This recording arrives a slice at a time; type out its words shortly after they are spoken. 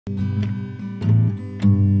Well,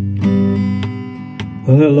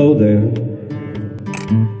 hello there,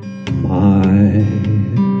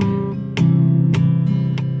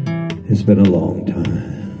 it's been a long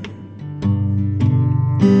time.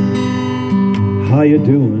 How you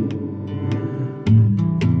doing?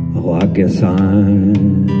 Oh, I guess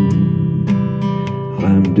I'm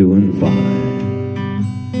doing fine.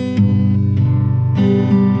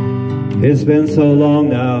 It's been so long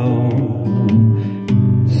now,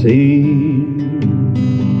 seems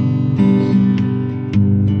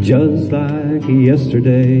just like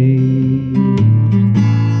yesterday.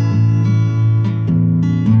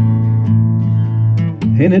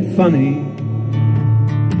 Ain't it funny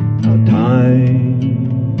how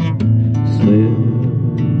time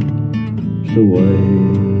slips away?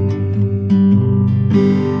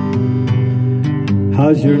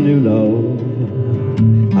 How's your new love?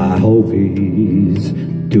 I hope he's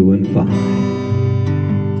doing fine.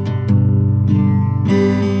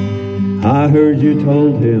 I heard you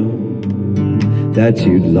told him that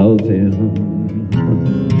you'd love him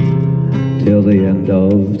till the end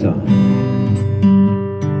of time.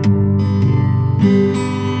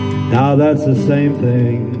 Now that's the same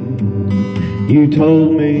thing you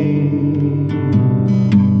told me.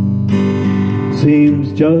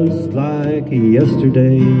 Seems just like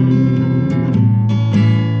yesterday.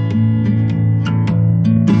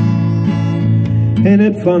 Ain't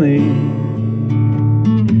it funny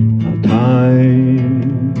how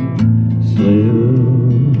time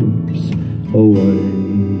slips away?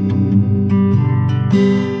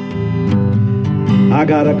 I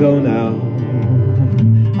gotta go now,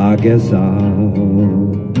 I guess I'll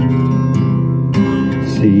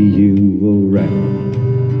see you around.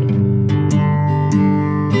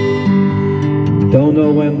 Don't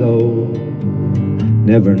know when though,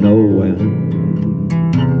 never know when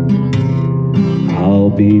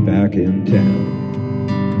I'll be back in town.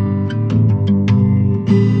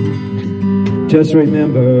 Just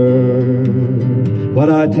remember what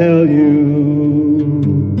I tell you,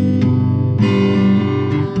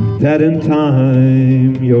 that in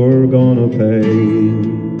time you're gonna pay.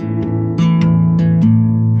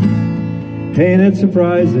 Ain't it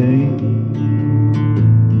surprising?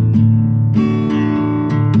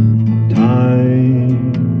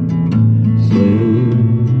 Time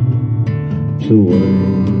slips away.